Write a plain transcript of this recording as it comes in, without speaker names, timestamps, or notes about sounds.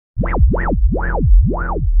What's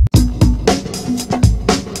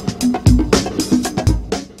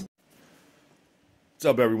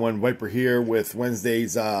up, everyone? Viper here with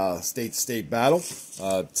Wednesday's state-to-state battle.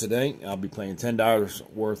 Today, I'll be playing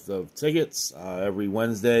 $10 worth of tickets. Every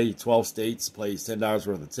Wednesday, 12 states plays $10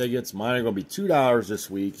 worth of tickets. Mine are going to be $2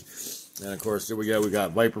 this week. And, of course, here we go. We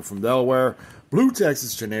got Viper from Delaware, Blue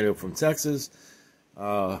Texas, Tornado from Texas,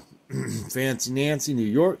 Fancy Nancy, New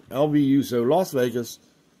York, LVU, so Las Vegas.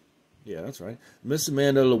 Yeah, that's right. Miss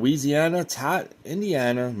Amanda, Louisiana, Tot,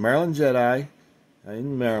 Indiana, Maryland Jedi,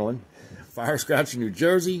 in Maryland. Fire Scratcher, New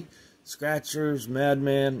Jersey, Scratchers,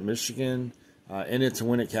 Madman, Michigan, In It to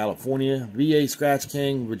Win It, California, VA Scratch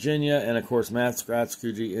King, Virginia, and of course Math Scratch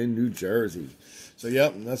Coogee in New Jersey. So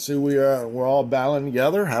yep, that's who we are. We're all battling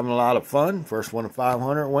together, having a lot of fun. First one to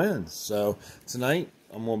 500 wins. So tonight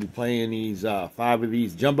I'm going to be playing these 5 of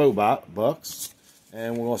these jumbo bucks,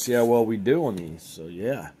 and we're going to see how well we do on these. So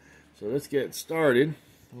yeah, so let's get started.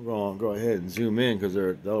 I'm going to go ahead and zoom in because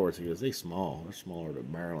they're Delaware tickets. They're small. They're smaller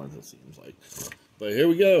than Maryland, it seems like. But here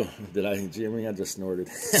we go. Jimmy? I just snorted.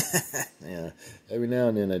 Yeah, every now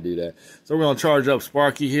and then I do that. So we're going to charge up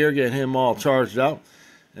Sparky here, get him all charged up,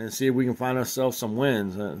 and see if we can find ourselves some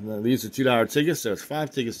wins. These are $2 tickets, so it's 5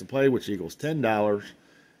 tickets to play, which equals $10.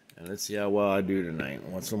 And let's see how well I do tonight.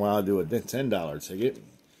 Once in a while I do a $10 ticket.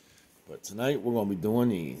 But tonight we're going to be doing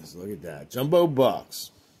these. Look at that. Jumbo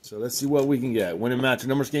bucks. So let's see what we can get. Winning match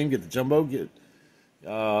numbers game, get the jumbo, get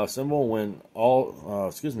symbol, win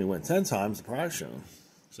win 10 times the prize shown.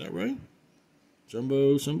 Is that right?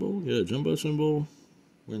 Jumbo symbol? Yeah, jumbo symbol,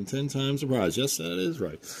 win 10 times the prize. Yes, that is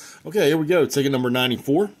right. Okay, here we go. Ticket number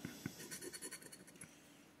 94.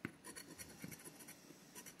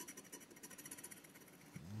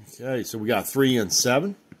 Okay, so we got 3 and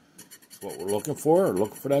 7. That's what we're looking for. We're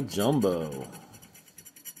looking for that jumbo.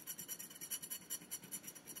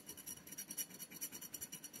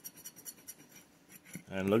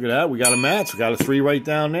 And look at that, we got a match. We got a 3 right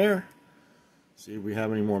down there. See if we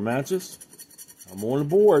have any more matches. I'm on the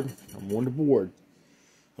board.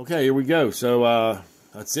 Okay, here we go. So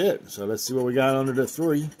that's it. So let's see what we got under the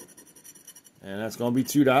 3. And that's going to be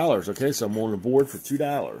 $2. Okay, so I'm on the board for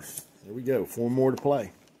 $2. Here we go. 4 more to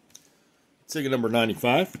play. Ticket number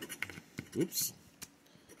 95. Oops.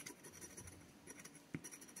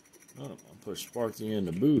 Oh, I pushed Sparky in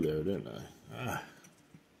the boo there, didn't I?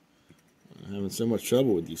 I'm having so much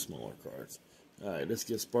trouble with these smaller cards. Alright, let's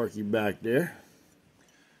get Sparky back there.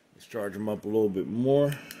 Let's charge him up a little bit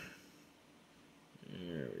more.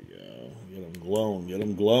 There we go. Get him glowing. Get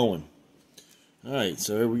him glowing. Alright,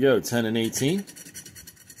 so here we go. 10 and 18.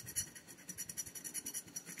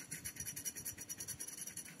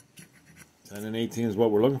 And 18 is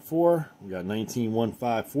what we're looking for. We got 19, 1,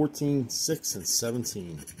 5, 14, 6, and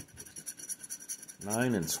 17.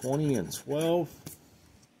 9 and 20 and 12.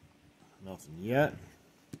 Nothing yet.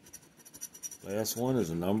 Last one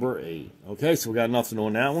is a number 8. Okay, so we got nothing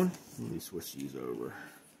on that one. Let me switch these over.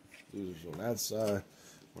 Losers on that side.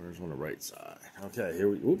 Winners on the right side. Okay, here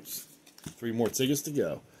we. Oops. 3 more tickets to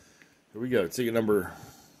go. Here we go. Ticket number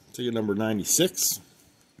 96.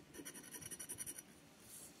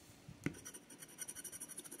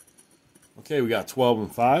 Okay, we got 12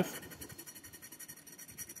 and 5.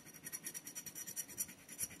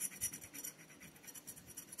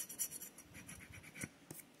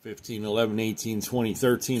 15, 11, 18, 20,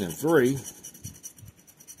 13, and 3.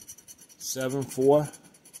 7, 4,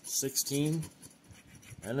 16,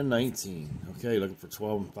 and a 19. Okay, looking for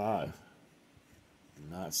 12 and 5. Do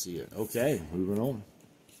not see it. Okay, moving on.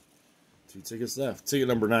 2 tickets left. Ticket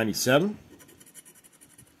number 97.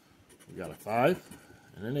 We got a 5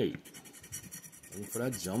 and an 8. Looking for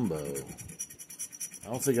that jumbo. I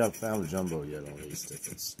don't think I've found a jumbo yet on these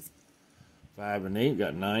tickets. 5 and 8,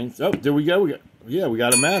 got 9. Oh, there we go. We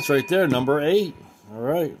got a match right there, number 8. All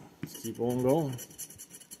right, let's keep on going.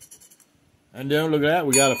 And then look at that,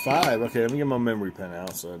 we got a 5. Okay, let me get my memory pen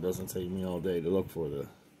out so it doesn't take me all day to look for the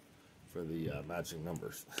matching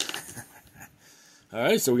numbers. All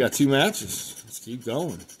right, so we got 2 matches. Let's keep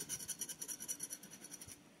going.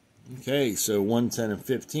 Okay, so 1, 10, and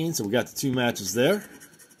 15. So we got the 2 matches there.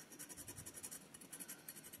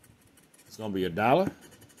 It's going to be $1.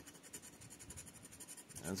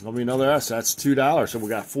 And it's going to be another S. That's $2. So we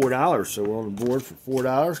got $4. So we're on the board for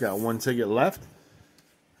 $4. Got 1 ticket left.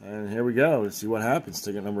 And here we go. Let's see what happens.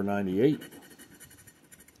 Ticket number 98.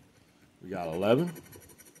 We got 11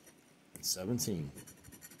 and 17.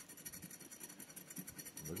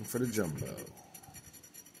 Looking for the jumbo.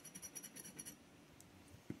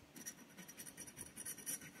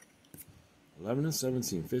 11 and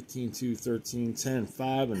 17, 15, 2, 13, 10,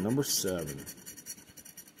 5, and number 7.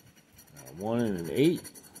 A 1 and an 8,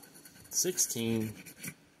 16,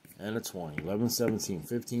 and a 20. 11, 17,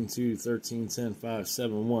 15, 2, 13, 10, 5,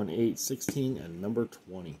 7, 1, 8, 16, and number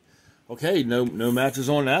 20. Okay, no matches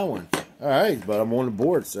on that one. All right, but I'm on the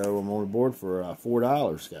board, so I'm on the board for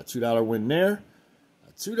 $4. Got a $2 win there,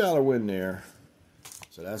 a $2 win there.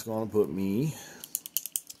 So that's going to put me,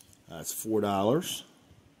 that's $4.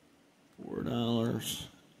 $4.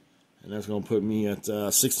 And that's going to put me at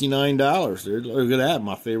 $69. Look at that,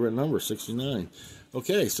 my favorite number, 69.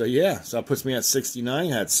 Okay, so yeah, so that puts me at 69.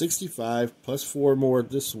 Had 65 plus 4 more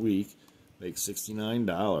this week, makes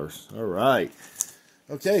 $69. All right.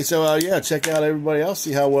 Okay, so yeah, check out everybody else,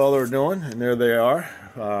 see how well they're doing, and there they are.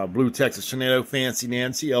 Blue Texas Tornado, Fancy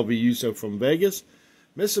Nancy, LV Uso from Vegas,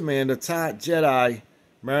 Miss Amanda, Tot, Jedi,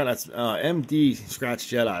 Marilyn, that's MD Scratch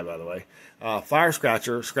Jedi, by the way. Fire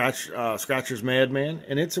Scratcher, Scratcher's Madman,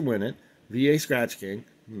 and It's a Winning, VA Scratch King,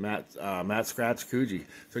 Matt Scratch Coogee.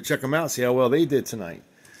 So check them out, see how well they did tonight.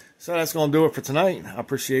 So that's going to do it for tonight. I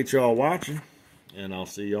appreciate you all watching, and I'll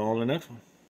see you all in the next one.